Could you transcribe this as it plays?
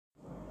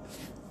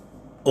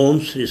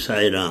Om Sri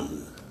Sai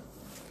Ram.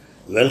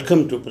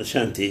 Welcome to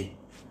Prashanti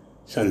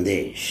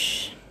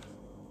Sandesh.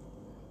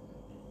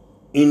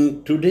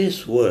 In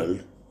today's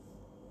world,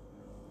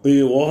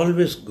 we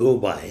always go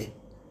by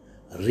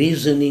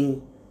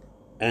reasoning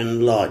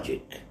and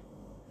logic.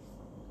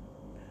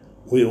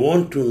 We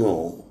want to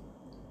know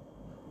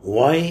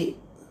why,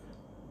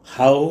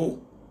 how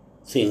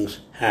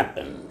things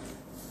happen.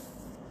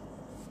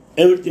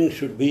 Everything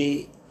should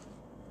be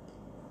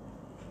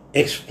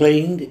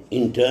explained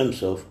in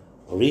terms of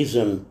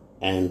reason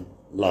and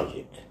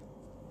logic.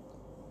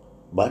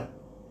 But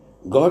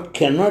God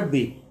cannot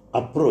be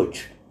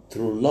approached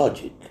through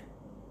logic.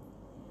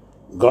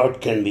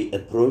 God can be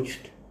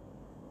approached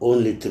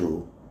only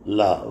through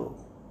love.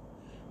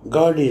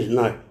 God is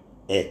not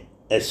a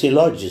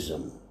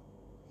syllogism.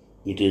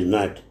 It is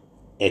not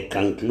a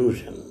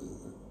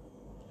conclusion.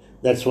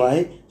 That's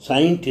why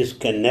scientists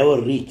can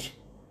never reach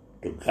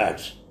to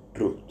God's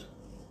truth.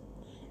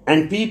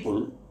 And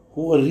people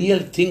who are real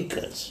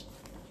thinkers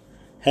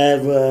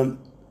have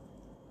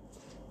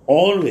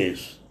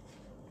always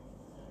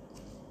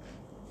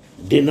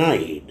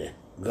denied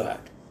God.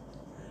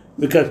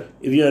 Because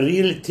if you are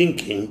really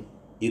thinking,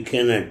 you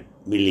cannot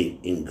believe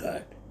in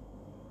God.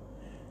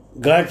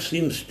 God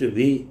seems to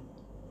be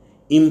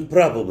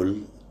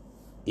improbable,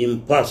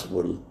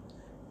 impossible,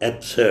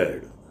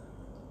 absurd.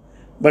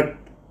 But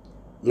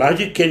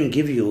logic can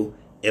give you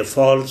a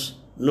false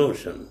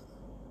notion.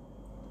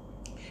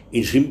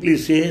 It simply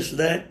says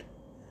that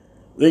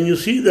when you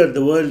see that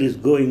the world is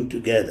going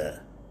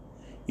together,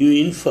 you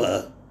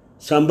infer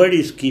somebody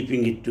is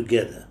keeping it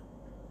together.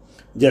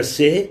 Just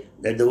say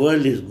that the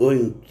world is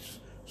going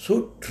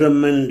so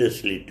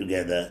tremendously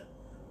together,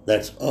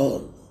 that's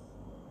all.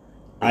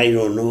 I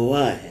don't know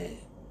why.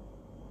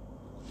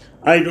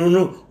 I don't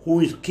know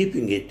who is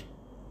keeping it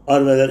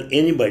or whether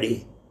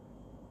anybody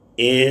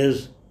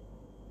is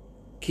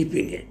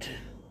keeping it.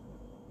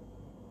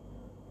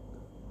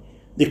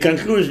 The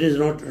conclusion is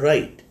not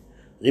right.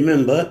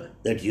 Remember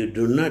that you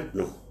do not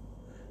know.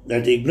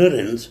 That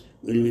ignorance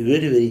will be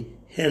very, very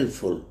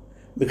helpful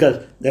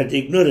because that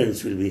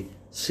ignorance will be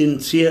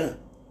sincere,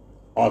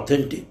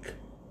 authentic,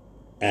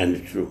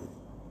 and true.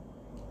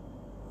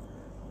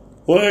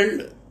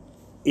 World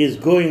is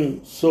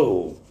going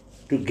so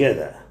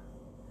together.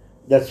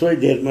 That's why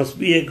there must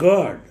be a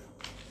God.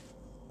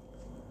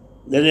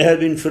 There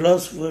have been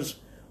philosophers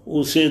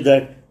who say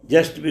that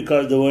just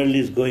because the world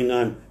is going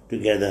on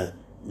together,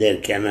 there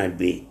cannot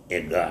be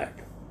a God.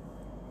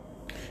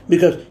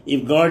 Because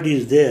if God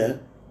is there,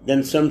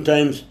 then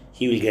sometimes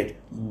he will get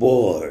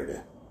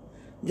bored.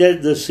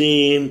 Just the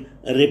same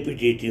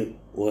repetitive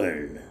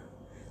world.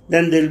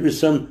 Then there will be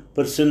some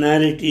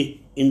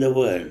personality in the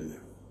world.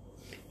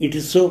 It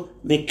is so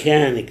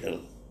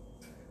mechanical.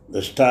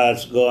 The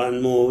stars go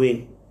on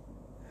moving.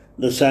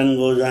 The sun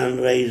goes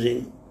on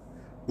rising.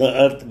 The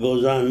earth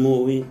goes on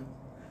moving.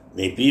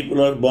 The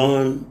people are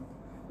born.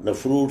 The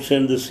fruits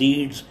and the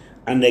seeds.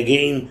 And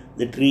again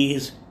the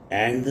trees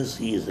and the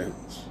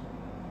seasons.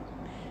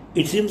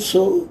 It seems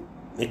so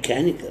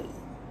mechanical.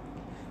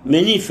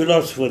 Many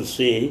philosophers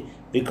say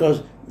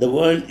because the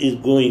world is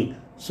going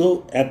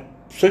so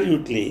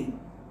absolutely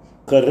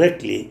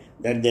correctly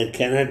that there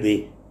cannot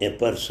be a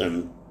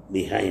person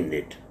behind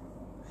it.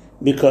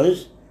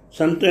 Because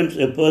sometimes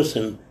a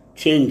person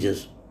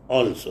changes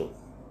also.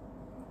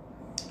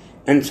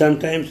 And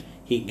sometimes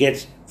he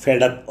gets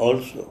fed up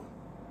also.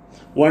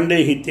 One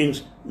day he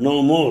thinks,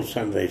 no more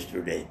sunrise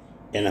today.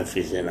 Enough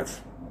is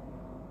enough.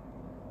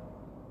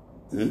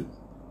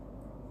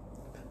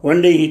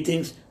 One day he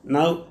thinks,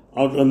 now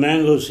out of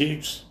mango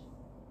seeds,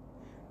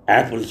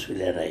 apples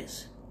will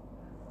arise.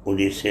 Would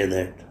you say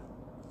that?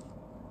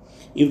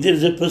 If there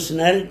is a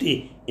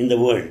personality in the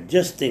world,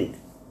 just think.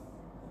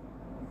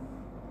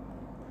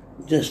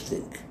 Just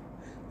think.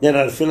 There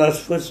are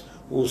philosophers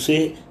who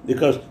say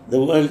because the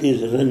world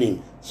is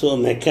running so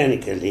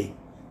mechanically,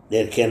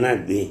 there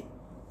cannot be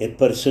a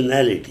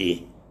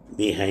personality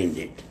behind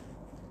it.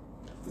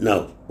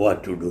 Now,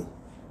 what to do?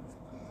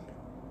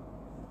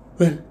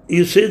 Well,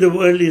 you say the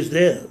world is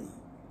there.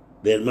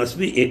 There must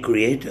be a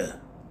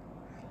creator.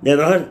 There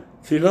are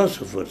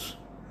philosophers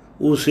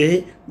who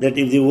say that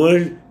if the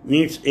world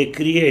needs a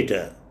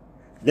creator,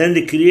 then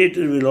the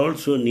creator will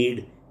also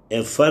need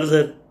a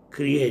further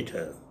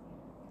creator.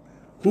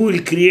 Who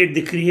will create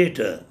the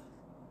creator?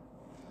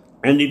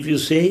 And if you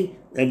say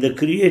that the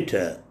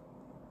creator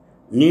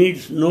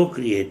needs no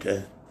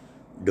creator,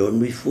 don't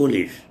be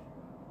foolish.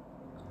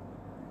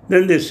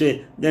 Then they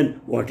say,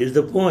 then what is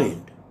the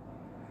point?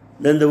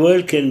 Then the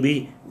world can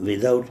be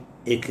without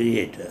a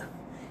creator.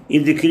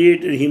 If the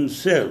creator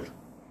himself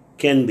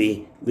can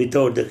be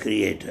without the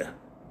creator.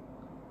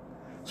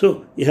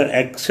 So you have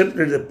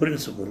accepted the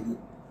principle,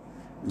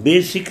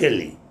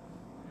 basically,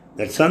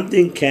 that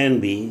something can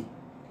be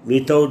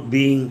without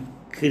being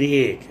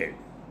created.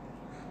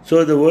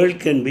 So the world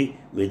can be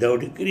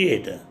without a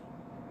creator.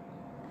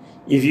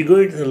 If you go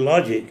into the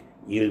logic,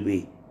 you will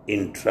be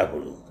in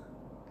trouble.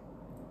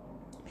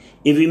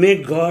 If we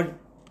make God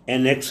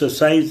an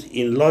exercise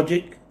in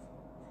logic,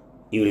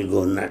 you will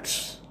go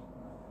nuts.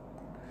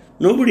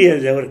 Nobody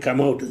has ever come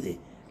out of the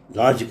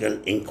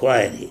logical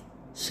inquiry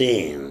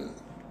sane.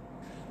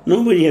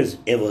 Nobody has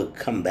ever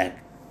come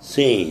back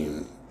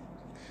sane.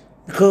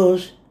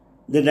 Because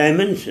the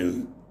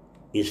dimension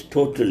is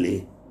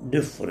totally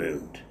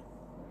different.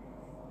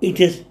 It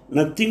has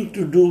nothing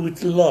to do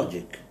with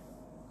logic.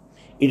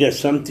 It has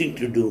something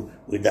to do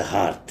with the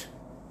heart,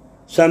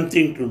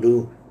 something to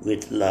do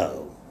with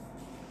love.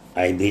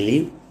 I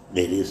believe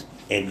there is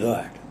a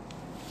God.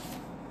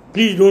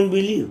 Please don't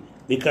believe,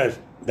 because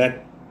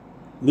that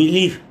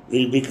belief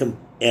will become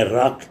a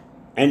rock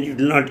and it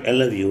will not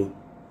allow you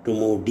to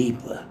move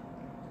deeper.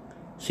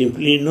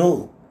 Simply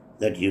know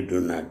that you do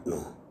not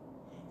know.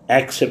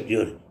 Accept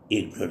your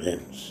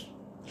ignorance.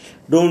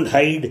 Don't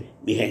hide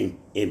behind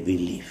a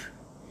belief,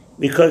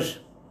 because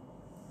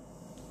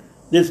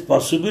there's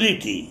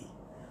possibility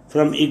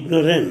from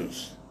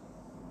ignorance,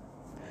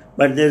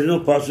 but there's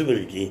no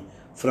possibility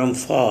from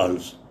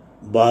false,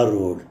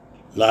 borrowed,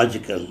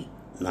 logical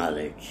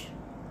knowledge.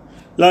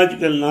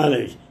 Logical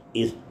knowledge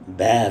is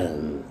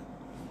barren.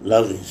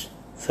 Love is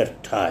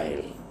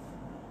fertile.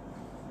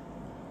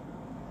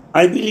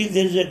 I believe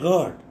there is a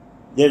God.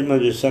 There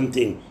must be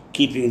something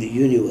keeping the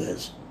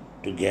universe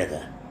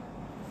together.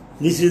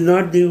 This is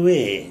not the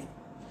way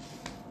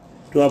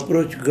to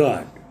approach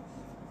God.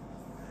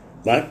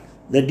 But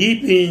the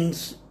deep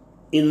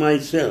in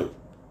myself,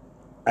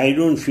 I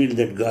don't feel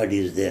that God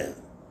is there.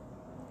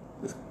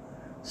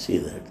 See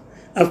that?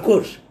 Of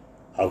course,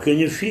 how can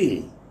you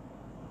feel?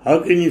 How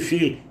can you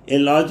feel a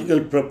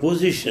logical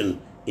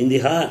proposition in the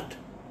heart?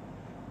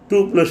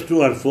 2 plus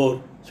 2 are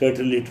 4,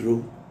 certainly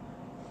true.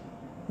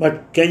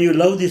 But can you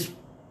love this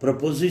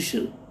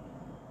proposition?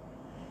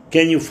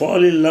 Can you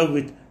fall in love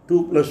with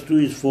 2 plus 2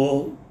 is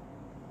 4?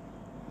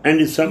 And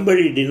if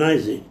somebody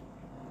denies it,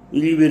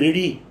 will you be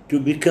ready to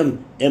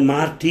become a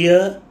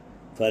martyr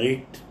for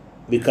it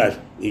because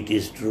it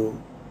is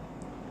true?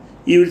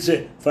 You will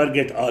say,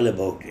 forget all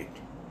about it.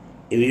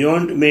 If you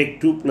want to make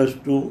 2 plus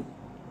 2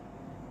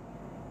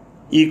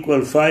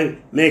 equal 5,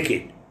 make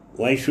it.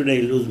 Why should I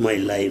lose my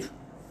life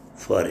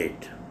for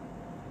it?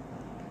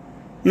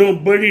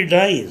 Nobody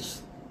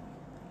dies,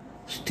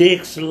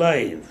 stakes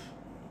life.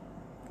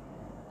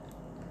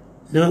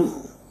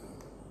 No.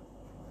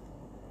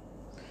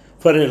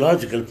 For a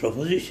logical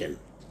proposition,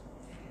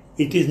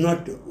 it is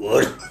not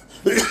worth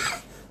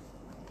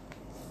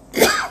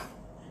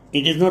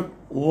it is not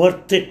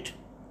worth it.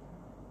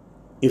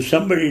 If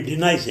somebody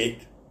denies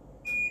it,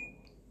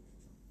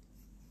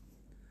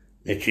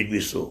 that should be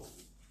so.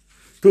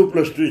 2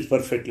 plus 2 is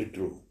perfectly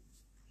true.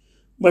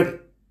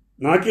 But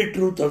not a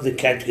truth of the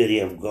category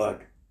of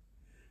God.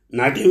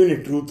 Not even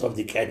a truth of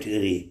the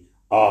category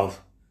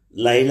of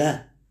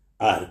Laila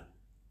or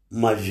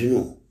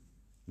Majnu,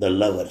 the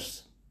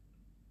lovers.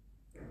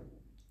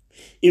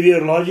 If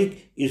your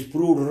logic is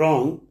proved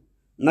wrong,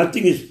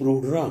 nothing is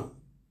proved wrong.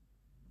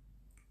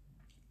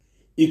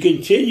 You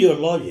can change your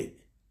logic,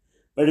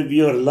 but if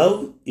your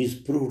love is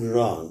proved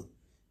wrong,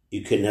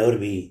 you can never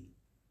be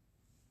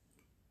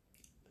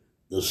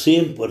the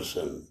same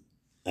person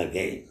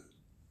again.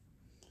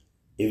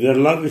 If your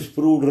love is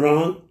proved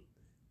wrong,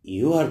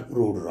 you are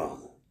proved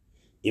wrong.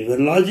 If your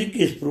logic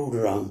is proved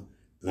wrong,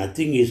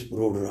 nothing is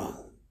proved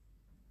wrong.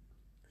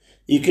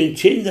 You can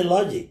change the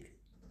logic.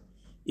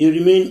 You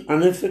remain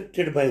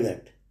unaffected by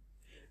that.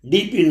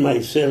 Deep in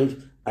myself,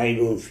 I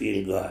don't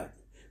feel God.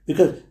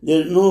 Because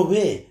there is no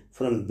way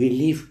from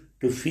belief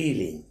to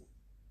feeling.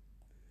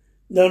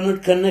 They are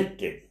not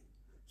connected.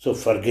 So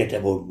forget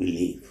about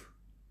belief.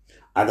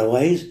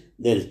 Otherwise,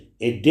 there is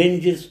a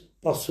dangerous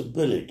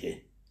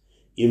possibility.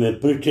 You may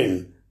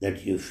pretend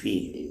that you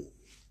feel.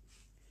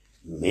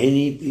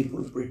 Many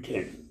people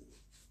pretend.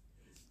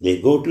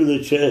 They go to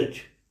the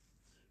church,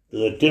 to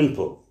the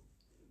temple,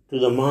 to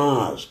the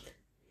mosque,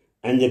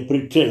 and they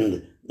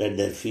pretend that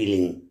they're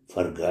feeling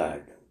for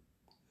God.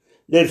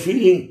 Their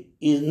feeling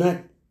is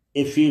not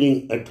a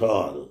feeling at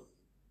all.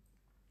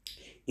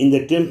 In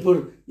the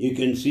temple, you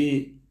can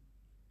see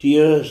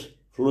tears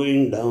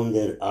flowing down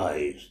their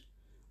eyes.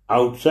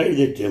 Outside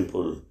the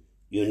temple,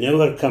 you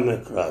never come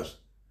across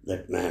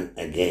that man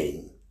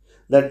again.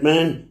 That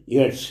man you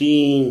had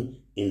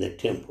seen in the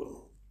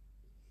temple.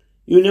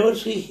 You never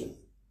see him.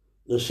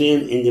 The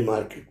same in the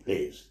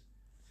marketplace.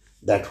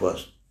 That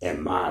was a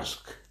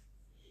mask.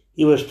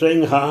 He was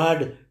trying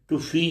hard to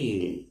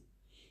feel.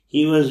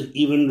 He was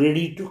even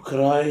ready to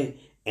cry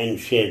and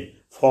shed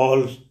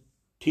false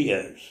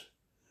tears,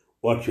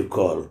 what you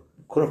call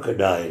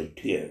crocodile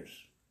tears.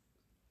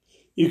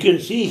 You can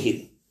see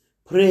him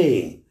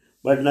praying,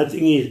 but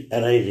nothing is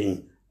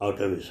arising out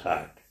of his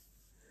heart.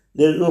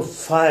 There is no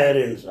fire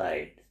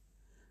inside.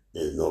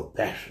 There is no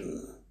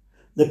passion.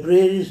 The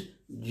prayer is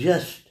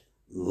just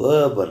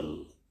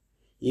verbal.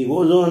 He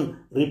goes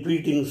on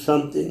repeating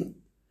something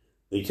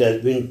which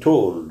has been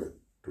told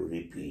to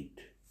repeat.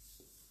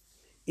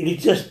 It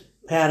is just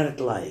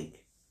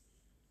parrot-like.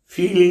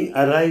 Feeling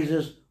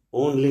arises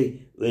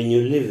only when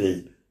you live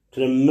in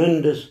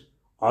tremendous,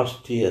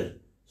 austere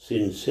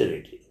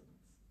sincerity.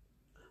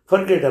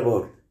 Forget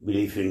about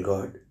belief in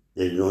God.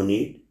 There is no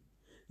need.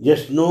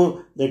 Just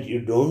know that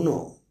you don't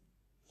know.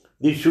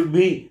 This should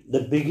be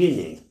the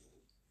beginning.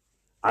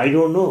 I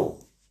don't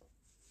know.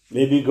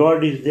 Maybe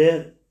God is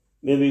there,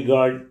 maybe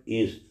God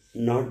is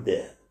not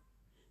there.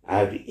 I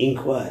have to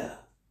inquire.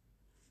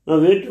 Now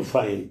where to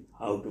find,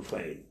 how to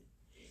find.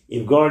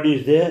 If God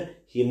is there,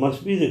 He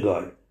must be the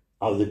God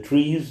of the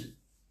trees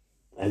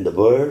and the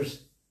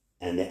birds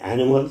and the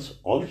animals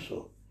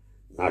also,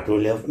 not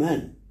only of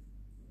man.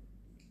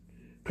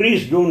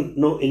 Trees don't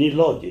know any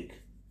logic.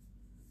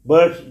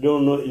 Birds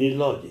don't know any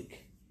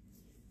logic.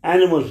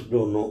 Animals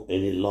don't know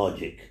any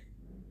logic.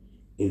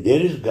 If there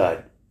is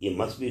God, He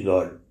must be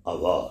God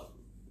of all.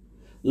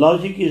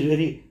 Logic is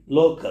very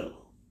local,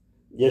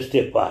 just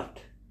a part,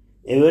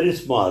 a very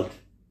small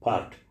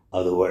part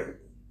of the world.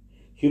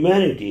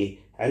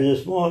 Humanity has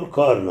a small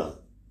corner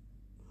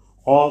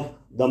of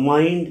the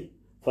mind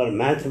for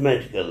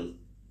mathematical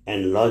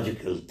and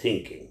logical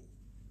thinking.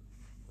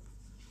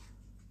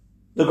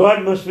 The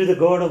God must be the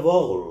God of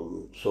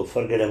all, so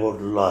forget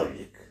about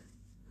logic.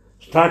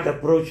 Start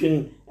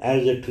approaching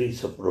as the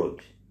trees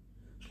approach.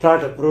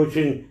 Start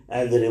approaching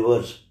as the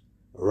rivers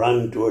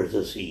run towards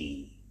the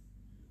sea.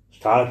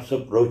 Start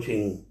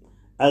approaching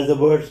as the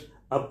birds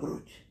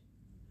approach.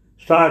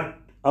 Start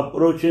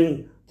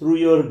approaching through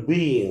your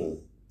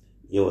being,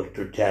 your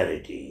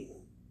totality.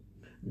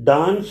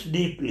 Dance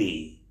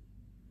deeply.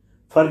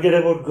 Forget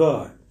about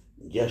God.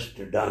 Just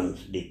dance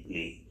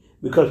deeply.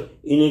 Because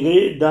in a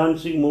great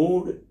dancing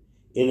mood,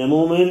 in a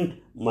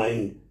moment,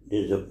 mind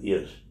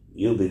disappears.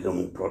 You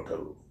become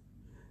total.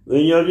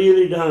 When you are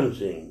really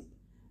dancing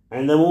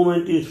and the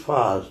moment is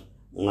fast,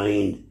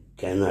 mind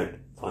cannot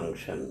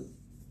function.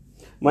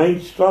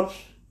 Mind stops.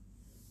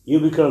 You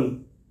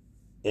become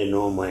a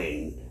no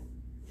mind.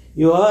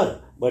 You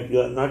are, but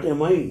you are not a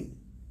mind.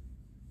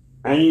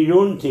 And you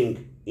don't think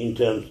in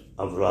terms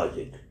of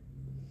logic.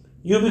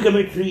 You become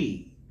a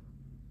tree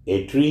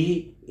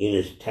in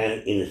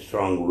a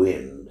strong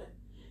wind,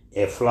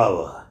 a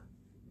flower,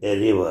 a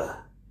river,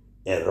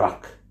 a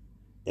rock,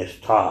 a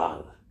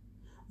star.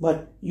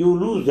 But you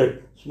lose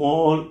that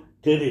small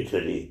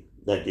territory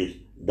that is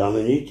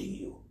dominating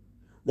you,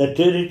 the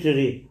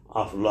territory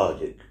of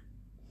logic.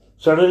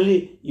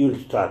 Suddenly you will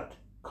start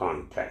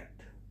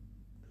contact.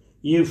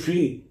 You will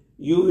feel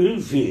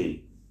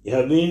you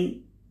have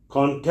been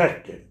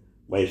contacted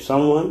by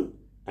someone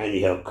and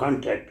you have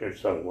contacted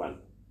someone.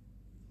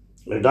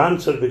 The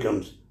dancer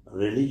becomes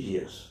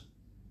religious.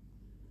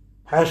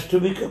 Has to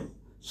become.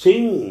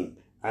 Sing.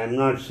 I am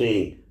not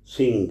saying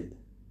sing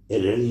a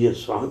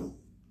religious song.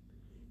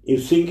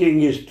 If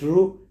singing is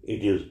true,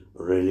 it is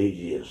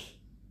religious.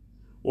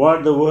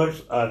 What the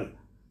words are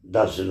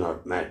does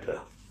not matter.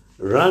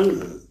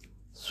 Run,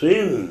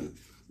 swim,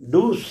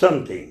 do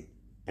something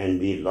and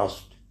be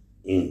lost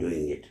in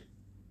doing it.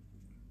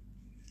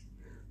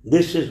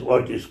 This is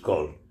what is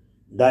called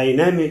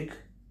dynamic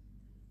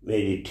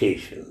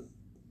meditation,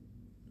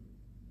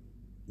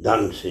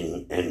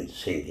 dancing and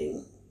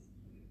singing.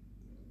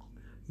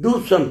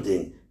 Do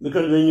something,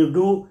 because when you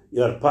do,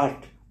 you are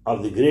part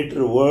of the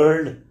greater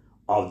world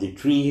of the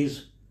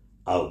trees,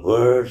 of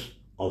birds,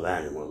 of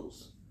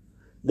animals.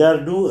 They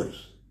are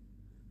doers.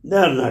 They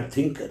are not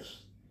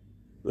thinkers.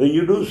 When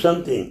you do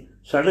something,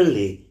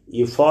 suddenly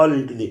you fall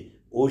into the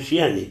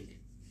oceanic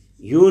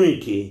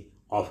unity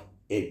of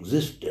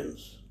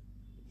existence.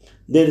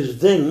 There is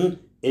then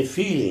a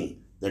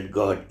feeling that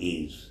God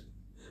is.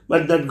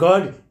 But that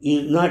God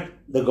is not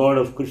the God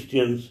of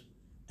Christians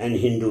and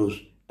Hindus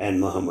and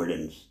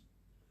Mohammedans.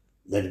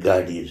 That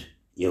God is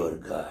your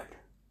God.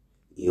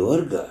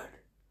 Your God.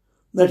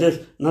 That has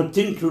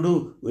nothing to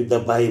do with the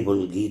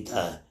Bible,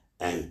 Gita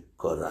and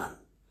Quran.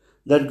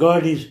 That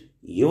God is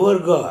your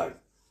God.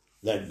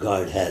 That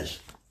God has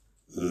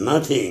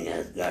nothing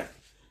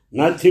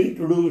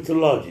to do with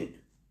logic,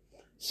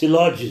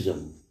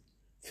 syllogism,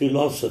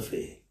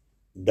 philosophy,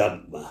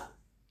 dogma.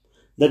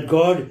 That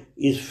God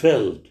is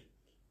felt,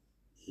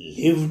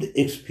 lived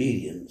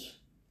experience.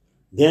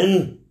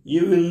 Then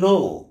you will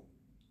know,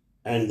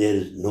 and there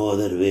is no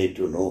other way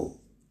to know.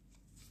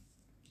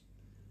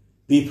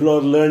 People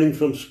are learning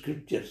from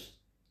scriptures,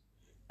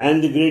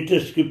 and the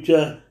greatest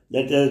scripture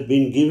that has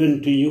been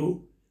given to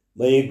you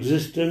by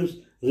existence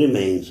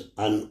remains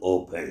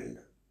unopened.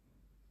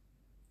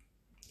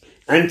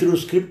 And through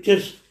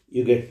scriptures,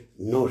 you get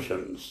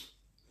notions.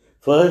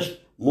 First,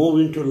 move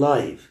into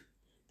life,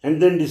 and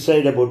then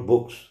decide about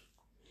books.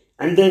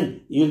 And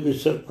then you'll be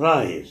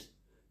surprised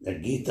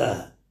that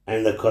Gita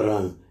and the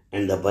Quran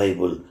and the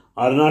Bible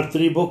are not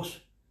three books,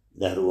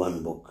 they are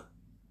one book.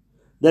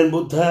 Then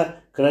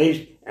Buddha,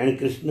 Christ and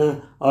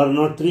Krishna are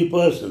not three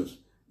persons,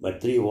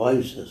 but three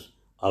voices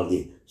of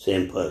the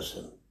same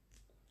person.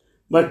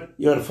 But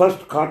you are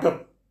first caught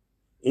up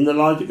in the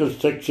logical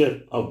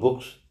structure of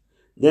books,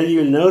 then you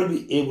will never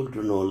be able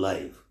to know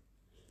life.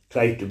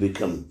 Try to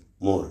become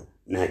more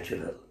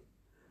natural.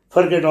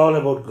 Forget all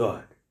about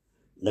God.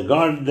 The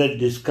God that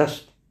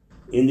discussed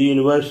in the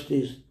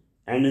universities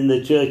and in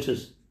the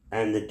churches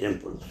and the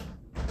temples.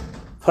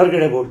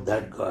 Forget about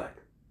that God.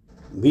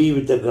 Be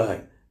with the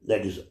God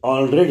that is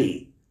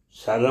already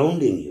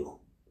surrounding you.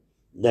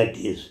 that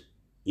is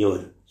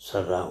your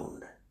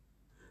surround.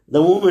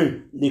 The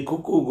moment the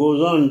cuckoo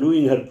goes on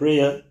doing her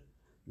prayer,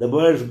 the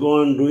birds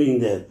go on doing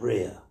their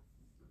prayer.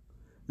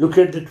 Look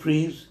at the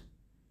trees,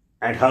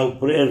 at how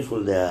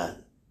prayerful they are.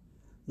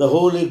 The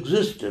whole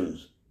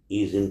existence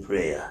is in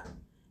prayer.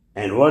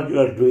 And what you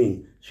are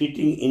doing,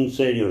 sitting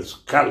inside your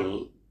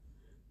skull,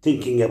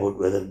 thinking about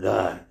whether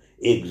God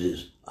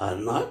exists or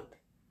not.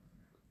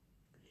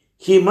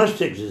 He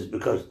must exist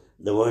because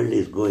the world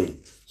is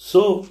going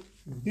so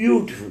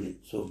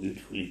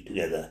beautifully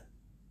together.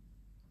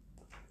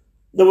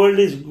 The world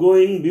is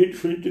going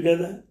beautifully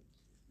together.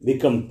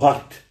 Become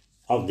part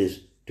of this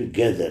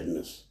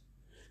togetherness.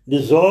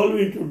 Dissolve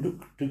into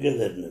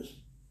togetherness.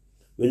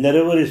 When the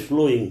river is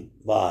flowing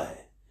by,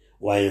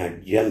 why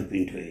not jump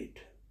into it?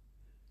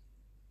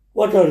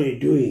 What are you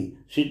doing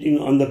sitting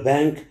on the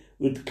bank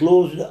with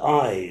closed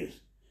eyes,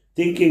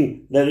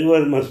 thinking the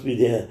river must be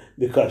there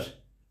because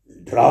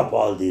drop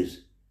all this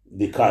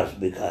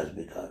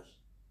because.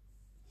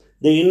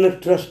 The inner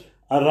trust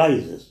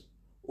arises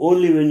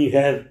only when you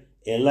have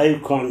a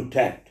live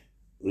contact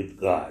with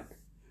God.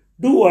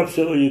 Do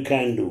whatsoever you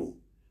can do,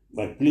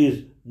 but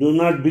please do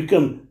not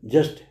become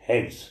just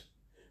heads.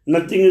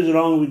 Nothing is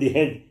wrong with the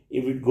head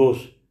if it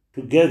goes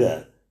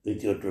together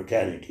with your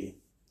totality.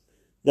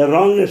 The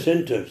wrongness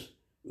enters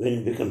when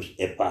it becomes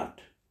apart,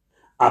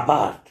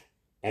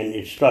 and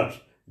it starts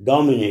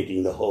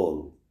dominating the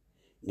whole.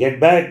 Get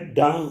back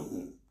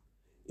down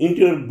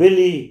into your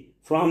belly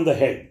from the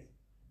head.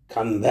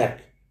 Come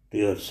back to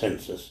your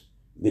senses.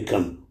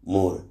 Become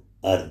more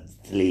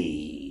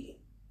earthly.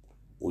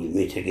 We'll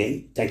meet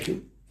again. Thank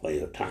you for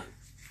your time.